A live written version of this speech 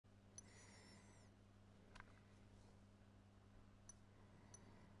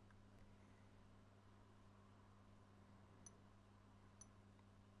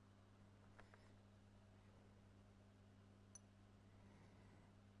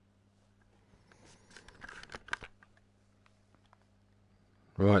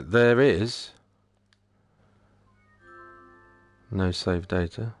Right, there is no save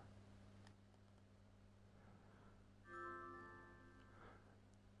data.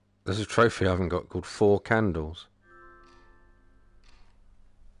 There's a trophy I haven't got called 4 candles.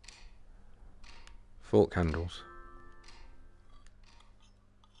 4 candles.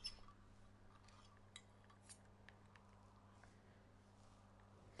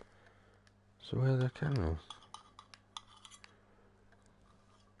 So where are the candles?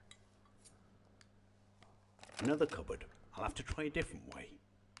 Another cupboard. I'll have to try a different way.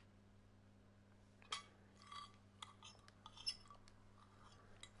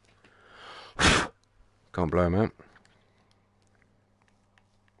 Can't blow them out.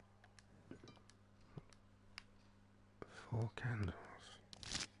 Four candles.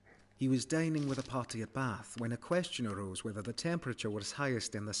 He was dining with a party at Bath when a question arose whether the temperature was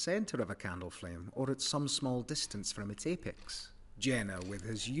highest in the centre of a candle flame or at some small distance from its apex. Jenner, with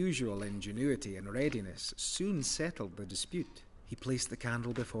his usual ingenuity and readiness, soon settled the dispute. He placed the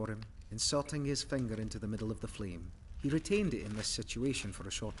candle before him, inserting his finger into the middle of the flame. He retained it in this situation for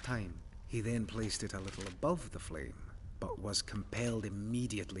a short time. He then placed it a little above the flame, but was compelled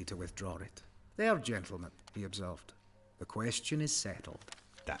immediately to withdraw it. "There, gentlemen," he observed. "The question is settled."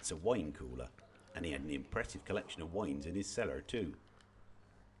 That's a wine cooler, and he had an impressive collection of wines in his cellar too.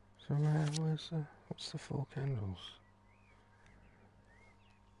 So what's the 4 candles?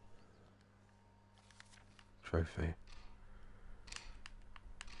 Trophy.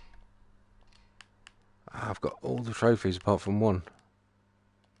 I've got all the trophies apart from one.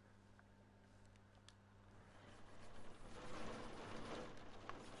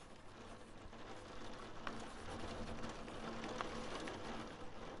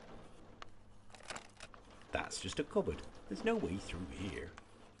 That's just a cupboard. There's no way through here.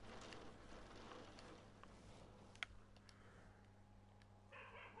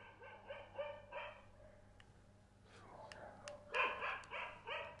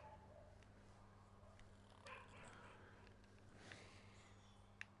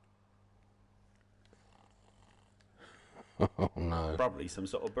 Oh no. Probably some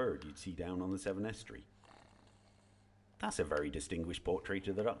sort of bird you'd see down on the Severn Estuary. That's a very distinguished portrait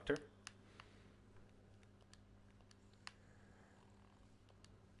of the Doctor.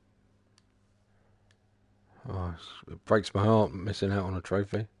 Oh, it breaks my heart missing out on a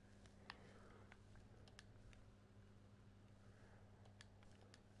trophy.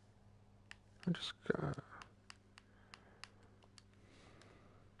 I just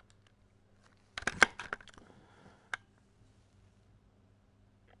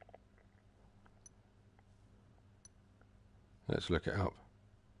let's look it up.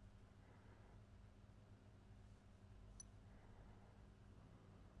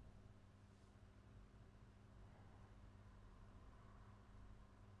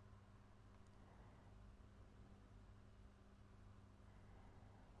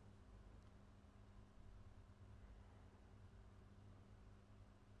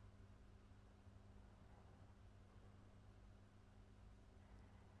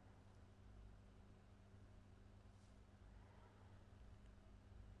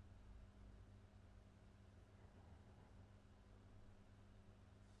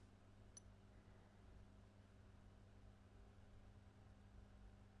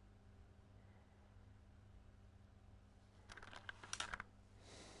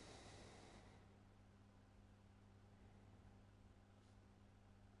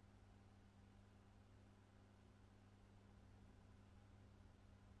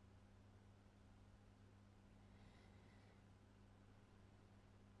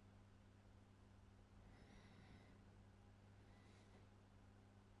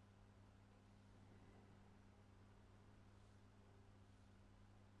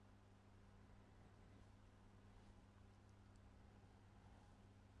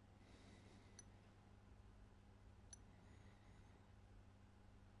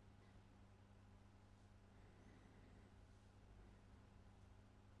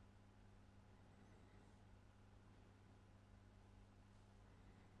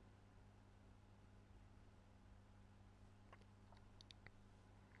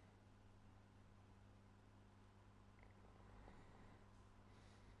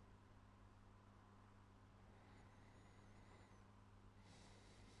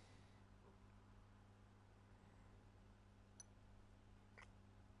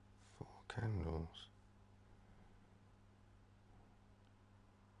 Candles.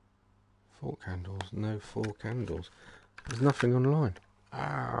 4 candles, no 4 candles. There's nothing online.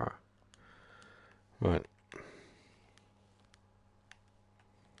 Ah. Right.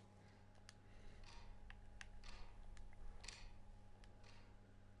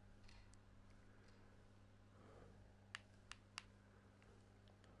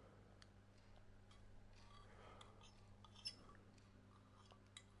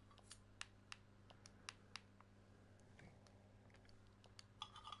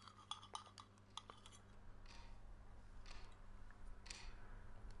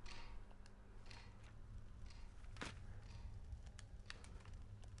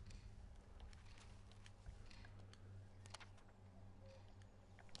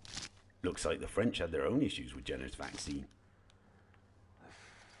 Looks like the French had their own issues with Jenner's vaccine.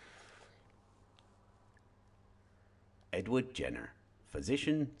 Edward Jenner,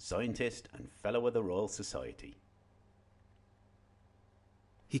 physician, scientist, and Fellow of the Royal Society.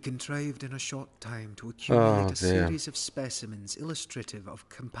 He contrived in a short time to accumulate Oh, a dear. series of specimens illustrative of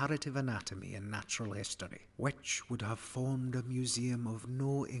comparative anatomy and natural history, which would have formed a museum of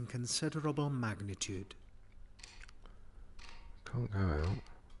no inconsiderable magnitude. Can't go out.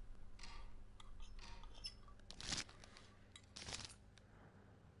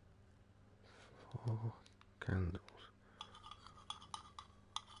 Four candles.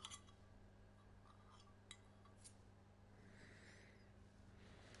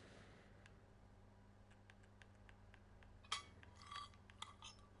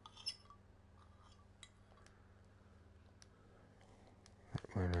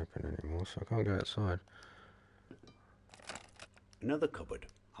 That won't open anymore, so I can't go outside. Another cupboard.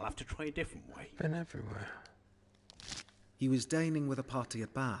 I'll have to try a different way. Been everywhere. He was dining with a party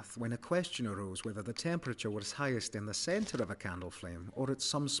at Bath when a question arose whether the temperature was highest in the centre of a candle flame or at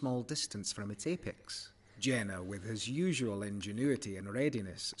some small distance from its apex. Jenner, with his usual ingenuity and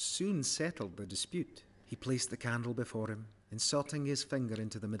readiness, soon settled the dispute. He placed the candle before him, inserting his finger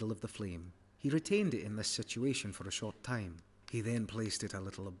into the middle of the flame. He retained it in this situation for a short time. He then placed it a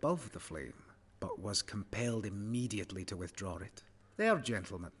little above the flame, but was compelled immediately to withdraw it. "There,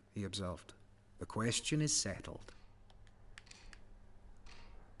 gentlemen," he observed. "The question is settled."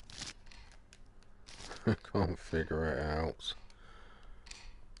 I can't figure it out.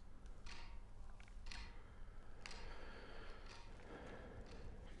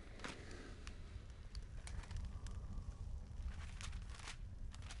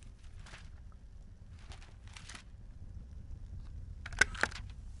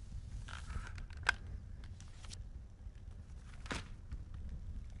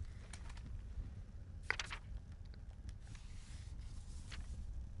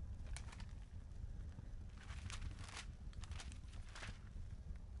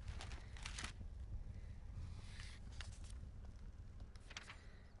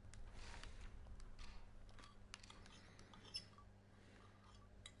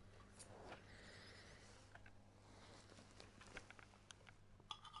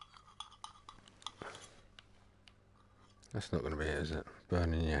 That's not going to be it, is it?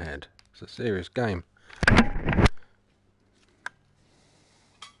 Burning your head. It's a serious game.